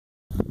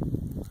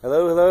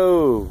Hello,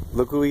 hello.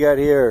 Look who we got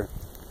here.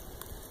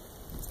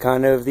 It's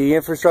kind of the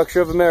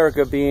infrastructure of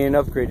America being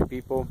upgraded,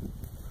 people.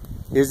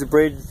 Here's the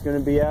bridge. It's going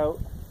to be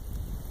out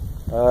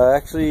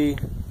actually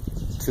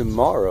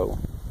tomorrow.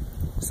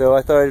 So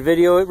I thought I'd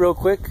video it real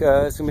quick. It's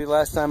going to be the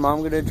last time I'm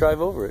going to drive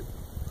over it.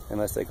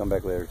 Unless I come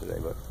back later today,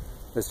 but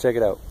let's check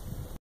it out.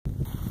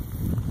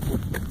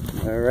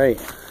 Alright.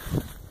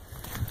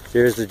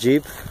 Here's the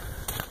Jeep.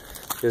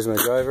 Here's my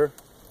driver.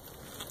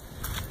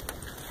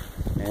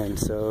 And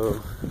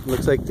so,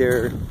 looks like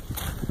they're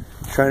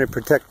trying to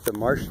protect the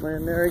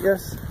marshland there, I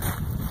guess.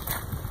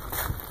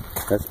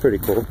 That's pretty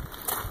cool.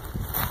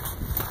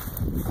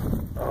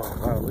 Oh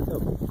wow, look how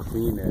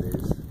clean that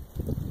is.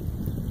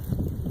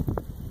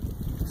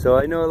 So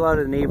I know a lot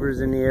of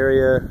neighbors in the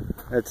area.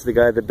 That's the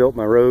guy that built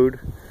my road.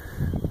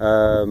 Is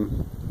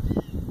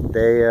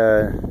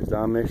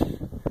Amish.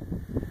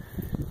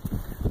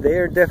 They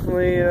are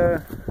definitely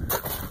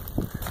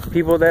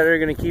people that are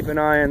going to keep an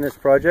eye on this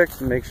project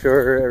and make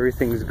sure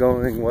everything's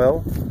going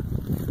well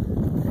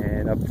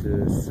and up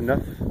to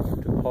snuff,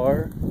 up to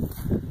par.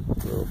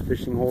 Little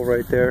fishing hole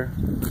right there.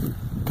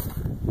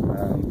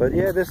 But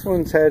yeah, this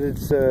one's had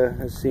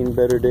has seen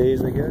better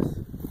days, I guess.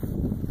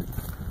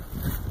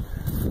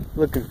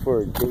 Looking for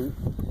a date,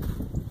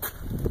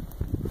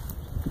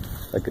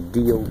 like a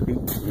D.O.B.,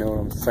 you know what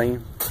I'm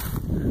saying?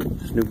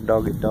 Snoop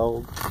Doggy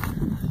Dog.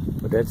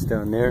 But that's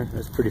down there.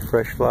 That's pretty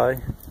fresh fly.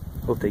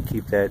 Hope they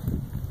keep that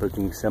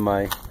looking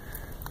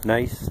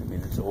semi-nice. I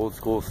mean, it's old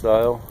school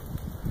style.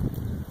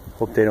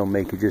 Hope they don't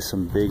make it just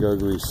some big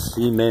ugly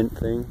cement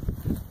thing.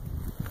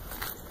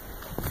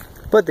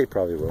 But they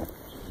probably will.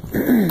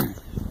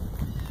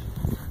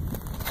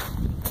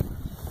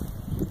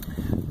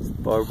 It's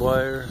barbed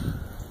wire.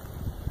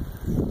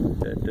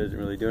 That doesn't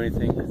really do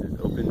anything because it's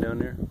open down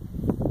there.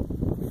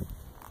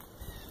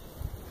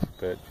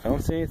 But I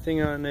don't see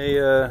anything on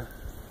a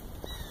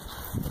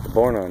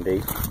born on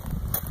date.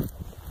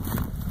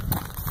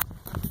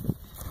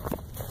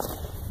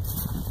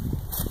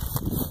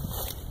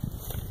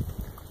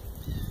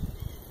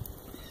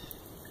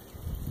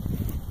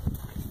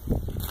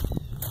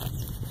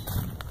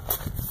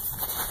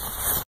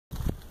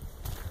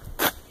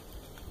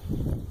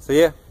 So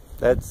yeah,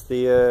 that's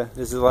the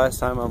this is the last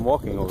time I'm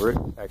walking over it.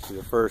 Actually,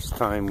 the first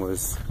time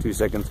was 2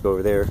 seconds ago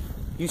over there.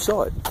 You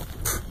saw it.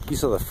 You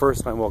saw the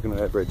first time walking on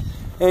that bridge.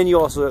 And you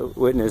also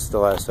witnessed the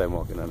last time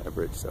walking on that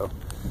bridge, so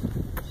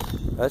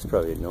that's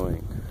probably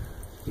annoying.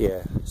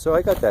 Yeah, so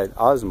I got that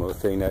Osmo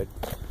thing that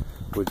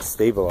would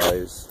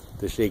stabilize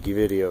the shaky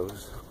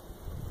videos.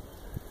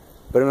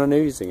 But I'm not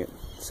using it.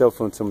 Cell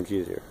phone's so much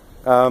easier.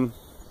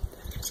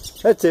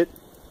 That's it.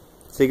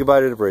 Say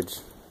goodbye to the bridge.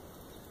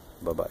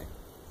 Bye-bye.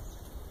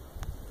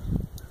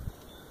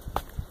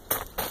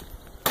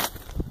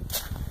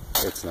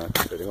 It's not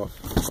shutting off.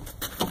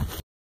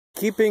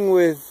 Keeping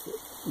with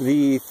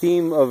the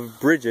theme of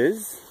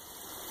bridges,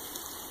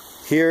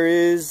 here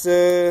is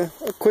a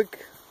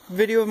quick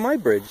video of my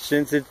bridge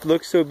since it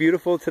looks so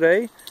beautiful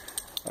today.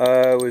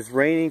 It was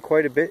raining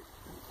quite a bit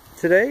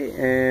today,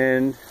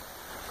 and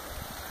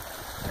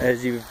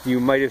as you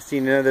might have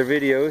seen in other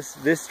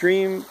videos, this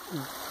stream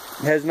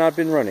has not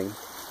been running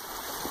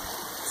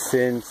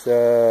since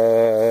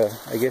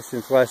I guess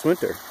since last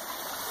winter.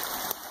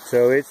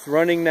 So it's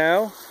running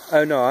now.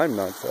 Oh no, I'm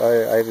not.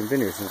 I haven't been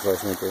here since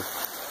last winter.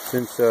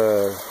 Since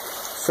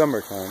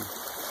summertime.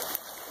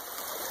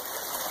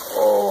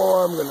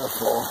 Oh, I'm gonna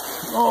fall.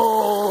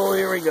 Oh,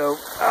 here we go.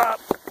 Ah,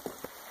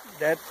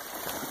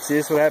 see,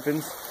 this is what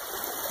happens.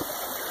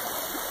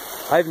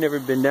 I've never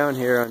been down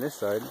here on this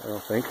side, I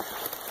don't think.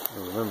 I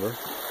don't remember.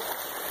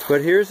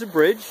 But here's the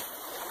bridge.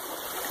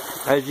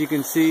 As you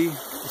can see,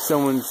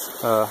 someone's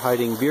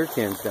hiding beer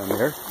cans down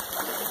there.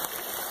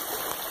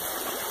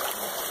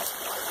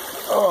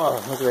 Oh,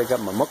 look at that, I got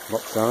my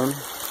mukbang on.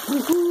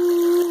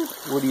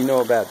 Woohoo! What do you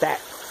know about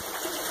that?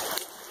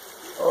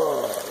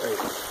 Alright.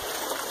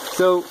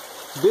 So,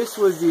 this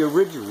was the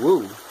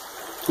original,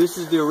 this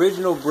is the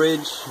original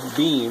bridge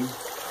beam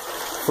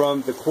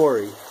from the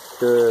quarry,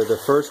 the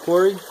first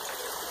quarry.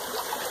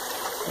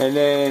 And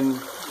then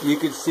you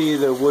could see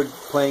the wood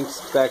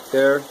planks back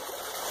there.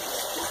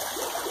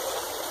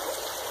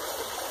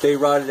 They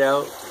rotted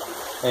out,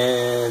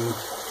 and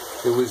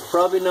it was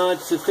probably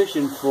not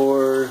sufficient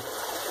for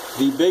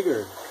the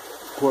bigger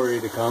quarry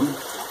to come,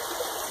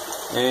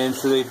 and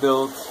so they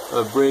built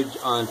a bridge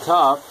on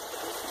top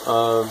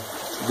of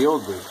the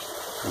old bridge.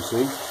 You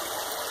see,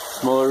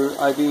 smaller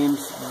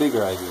I-beams,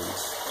 bigger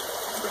I-beams.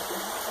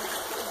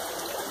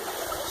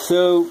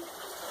 So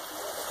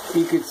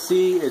you could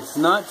see it's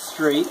not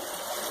straight.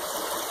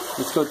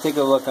 Let's go take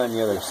a look on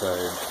the other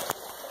side.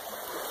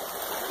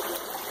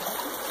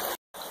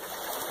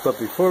 But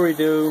before we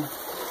do,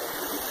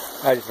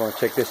 I just want to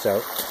check this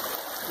out.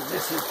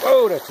 This is,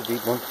 oh, that's a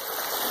deep one.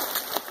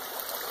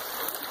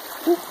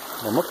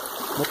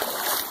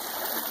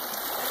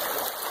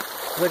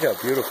 Look how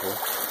beautiful.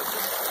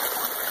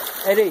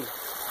 Eddie.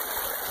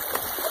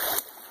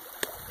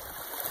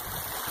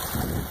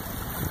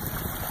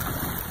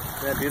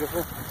 Isn't that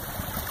beautiful?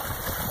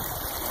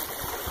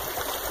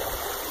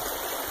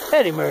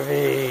 Eddie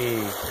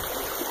Murphy!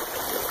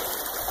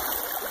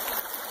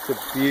 It's a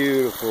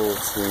beautiful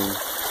stream.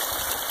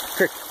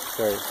 Creek,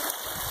 sorry.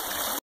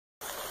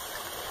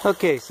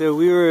 Okay, so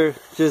we were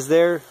just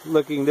there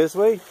looking this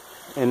way,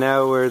 and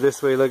now we're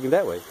this way looking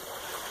that way.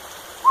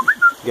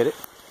 Get it?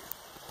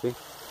 See?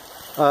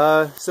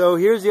 So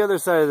here's the other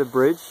side of the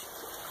bridge,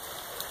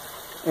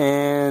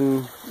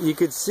 and you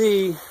could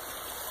see,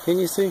 can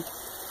you see?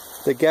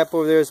 The gap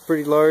over there is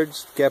pretty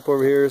large, the gap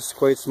over here is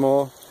quite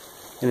small,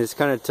 and it's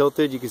kind of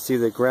tilted. You can see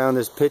the ground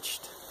is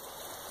pitched.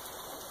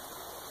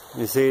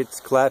 You see it's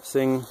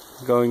collapsing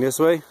going this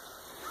way.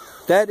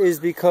 That is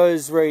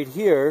because right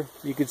here,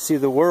 you can see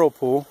the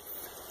whirlpool.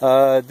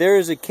 There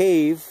is a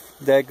cave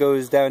that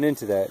goes down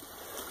into that.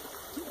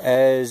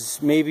 As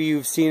maybe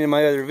you've seen in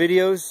my other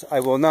videos, I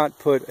will not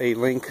put a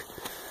link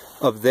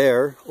up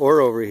there or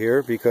over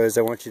here because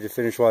I want you to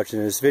finish watching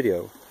this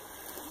video.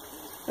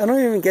 I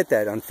don't even get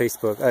that on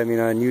Facebook, I mean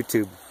on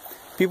YouTube.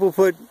 People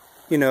put,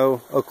 you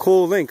know, a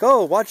cool link.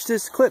 Oh, watch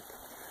this clip.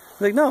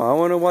 I'm like, no, I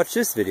want to watch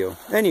this video.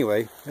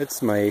 Anyway,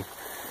 that's my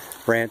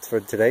rant for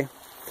today.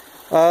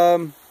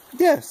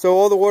 Yeah, so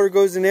all the water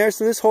goes in there,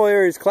 so this whole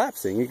area is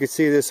collapsing. You can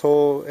see this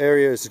whole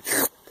area is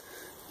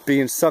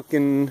being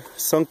sunken.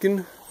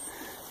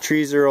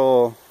 Trees are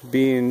all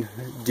being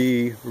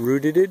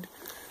derooted.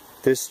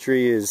 This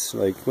tree is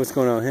like, what's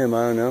going on with him?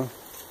 I don't know.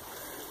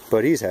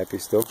 But he's happy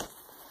still.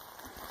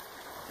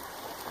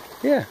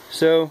 Yeah,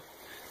 so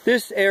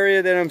this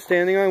area that I'm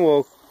standing on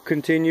will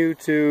continue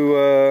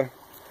to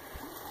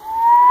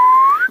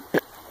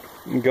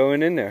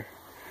going in there.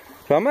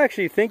 So I'm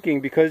actually thinking,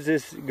 because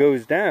this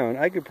goes down,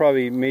 I could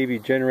probably maybe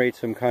generate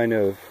some kind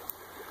of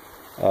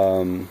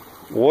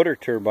water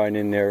turbine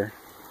in there.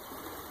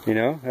 You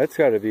know, that's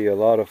got to be a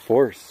lot of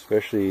force,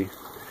 especially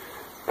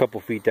a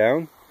couple feet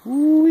down.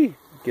 Woo-wee,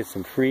 get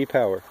some free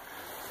power.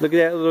 Look at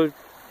that little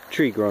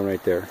tree growing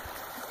right there.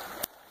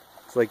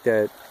 It's like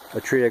a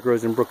tree that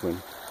grows in Brooklyn.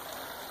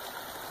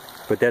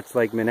 But that's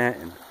like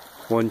Manhattan.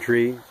 One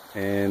tree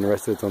and the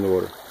rest of it's on the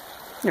water.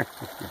 Yeah,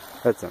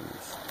 that's not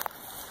nice.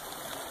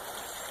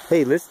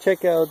 Hey, let's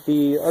check out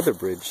the other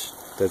bridge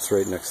that's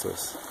right next to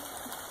us.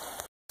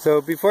 So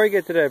before I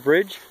get to that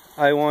bridge,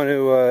 I want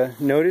to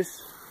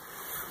notice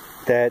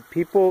that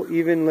people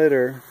even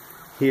litter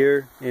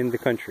here in the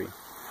country.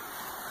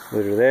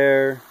 Litter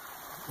there,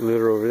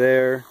 litter over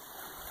there.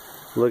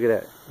 Look at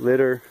that.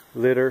 Litter,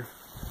 litter.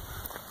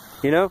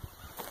 You know,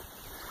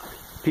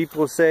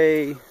 people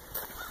say, you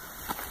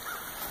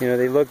know,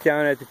 they look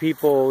down at the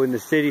people in the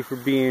city for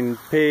being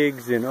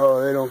pigs and,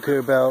 oh, they don't care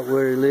about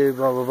where they live,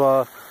 blah, blah,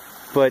 blah.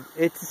 But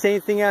it's the same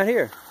thing out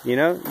here, you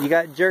know? You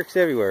got jerks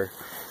everywhere.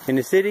 In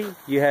the city,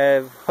 you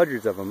have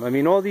hundreds of them. I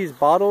mean, all these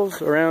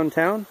bottles around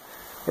town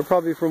are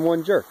probably from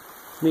one jerk.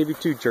 Maybe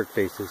two jerk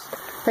faces.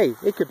 Hey,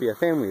 it could be a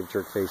family of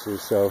jerk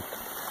faces, so.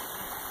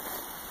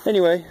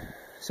 Anyway,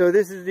 so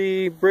this is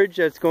the bridge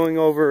that's going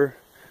over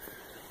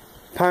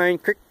Pine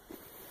Creek.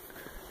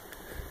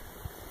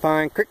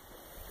 Pine Creek.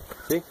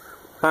 See?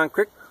 Pine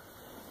Creek.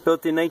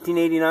 Built in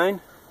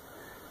 1989.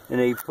 And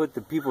they put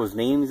the people's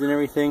names and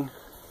everything.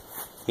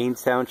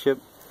 Haynes Township.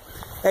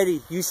 Eddie,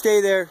 you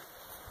stay there.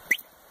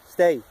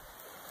 Stay.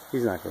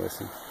 He's not going to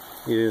listen.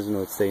 He doesn't know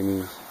what stay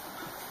means.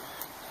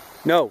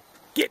 No.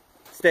 Get.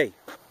 Stay.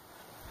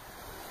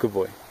 Good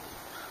boy.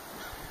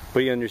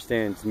 But he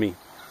understands me.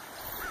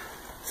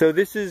 So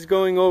this is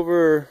going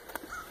over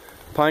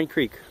Pine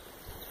Creek.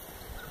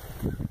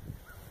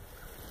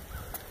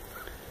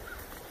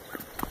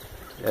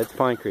 That's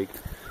Pine Creek.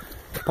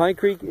 Pine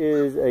Creek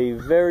is a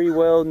very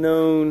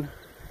well-known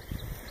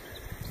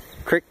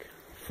creek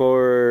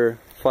for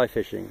fly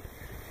fishing.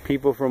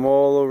 People from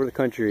all over the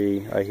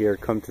country, I hear,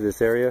 come to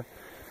this area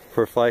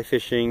for fly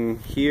fishing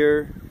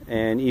here,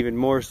 and even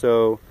more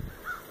so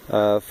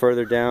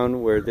further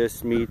down where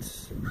this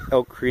meets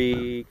Elk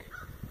Creek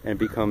and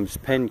becomes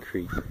Penns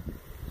Creek.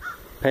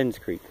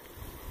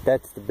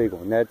 That's the big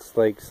one. That's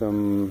like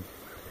some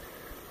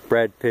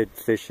Brad Pitt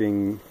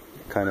fishing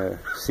kind of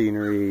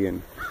scenery.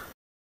 And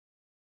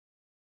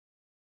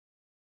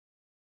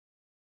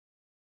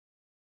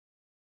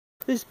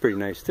this is pretty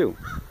nice too,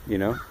 you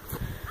know.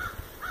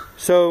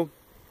 So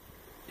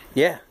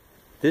yeah,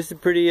 this is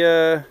pretty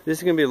this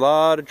is gonna be a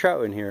lot of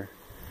trout in here.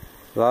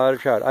 A lot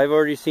of trout. I've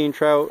already seen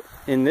trout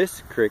in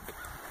this creek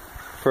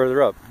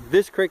further up.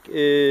 This creek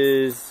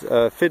is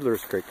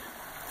Fiddler's Creek.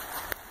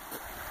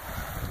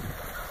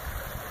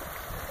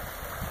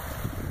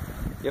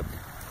 Yep.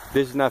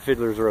 This is not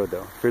Fiddler's Road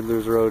though.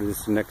 Fiddler's Road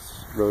is the next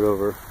road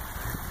over.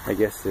 I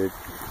guess it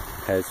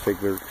has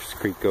Fiddler's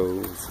Creek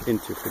goes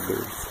into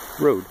Fiddler's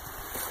Road.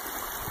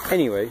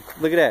 Anyway,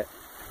 look at that.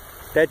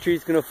 That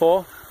tree's gonna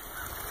fall.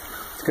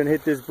 It's gonna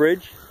hit this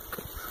bridge.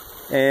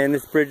 And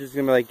this bridge is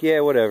gonna be like,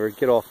 yeah, whatever,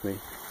 get off me.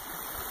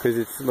 Because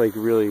it's like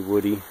really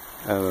woody,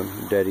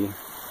 deady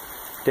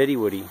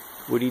woody.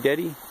 Woody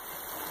deady?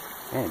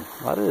 Man,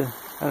 a lot of,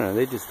 I don't know,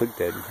 they just look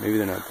dead. Maybe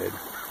they're not dead.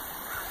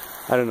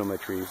 I don't know my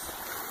trees.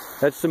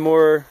 That's some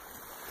more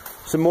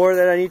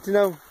that I need to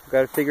know.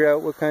 Gotta figure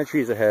out what kind of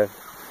trees I have.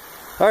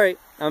 Alright,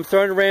 I'm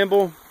starting to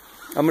ramble.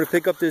 I'm gonna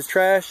pick up this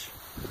trash.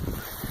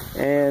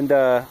 And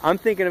I'm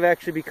thinking of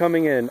actually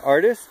becoming an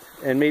artist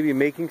and maybe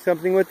making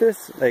something with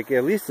this, like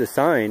at least a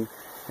sign,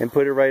 and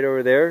put it right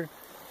over there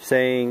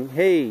saying,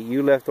 hey,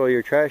 you left all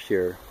your trash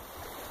here.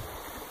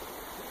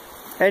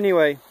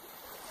 Anyway,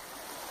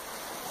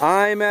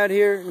 I'm out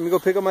here. Let me go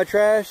pick up my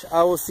trash.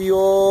 I will see you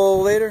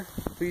all later.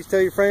 Please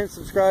tell your friends,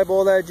 subscribe,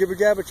 all that jibber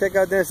jabber. Check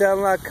out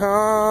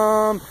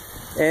DennisAllen.com,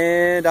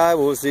 and I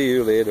will see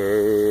you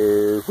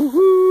later.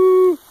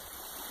 Woohoo!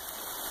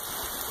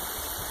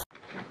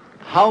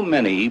 How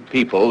many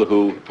people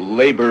who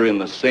labor in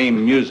the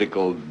same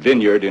musical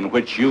vineyard in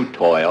which you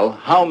toil,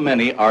 how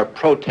many are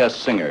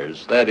protest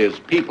singers? That is,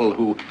 people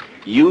who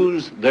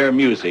use their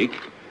music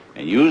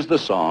and use the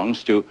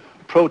songs to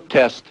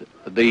protest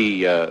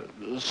the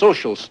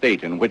social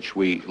state in which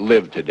we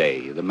live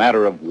today, the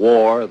matter of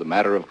war, the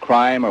matter of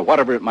crime, or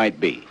whatever it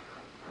might be.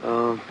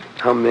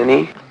 How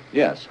many?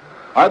 Yes.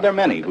 Are there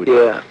many who do?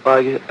 Yeah,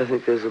 I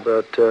think there's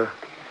about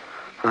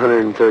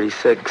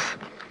 136.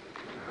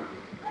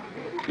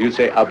 You'd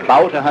say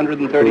about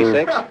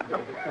 136?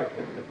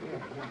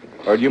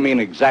 Or do you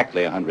mean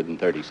exactly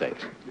 136?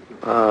 It's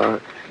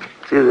either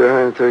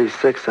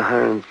 136 or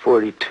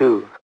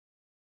 142.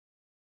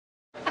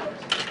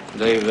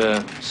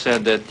 They've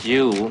said that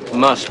you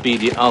must be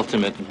the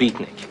ultimate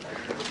beatnik.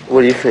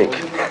 What do you think?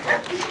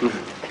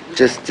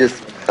 Just,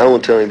 I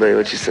won't tell anybody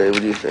what you say.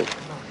 What do you think?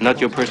 Not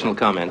your personal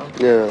comment.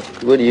 Yeah,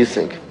 what do you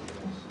think?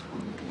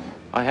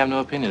 I have no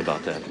opinion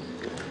about that.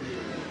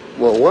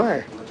 Well,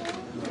 why?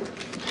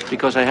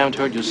 Because I haven't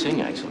heard you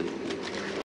sing, actually.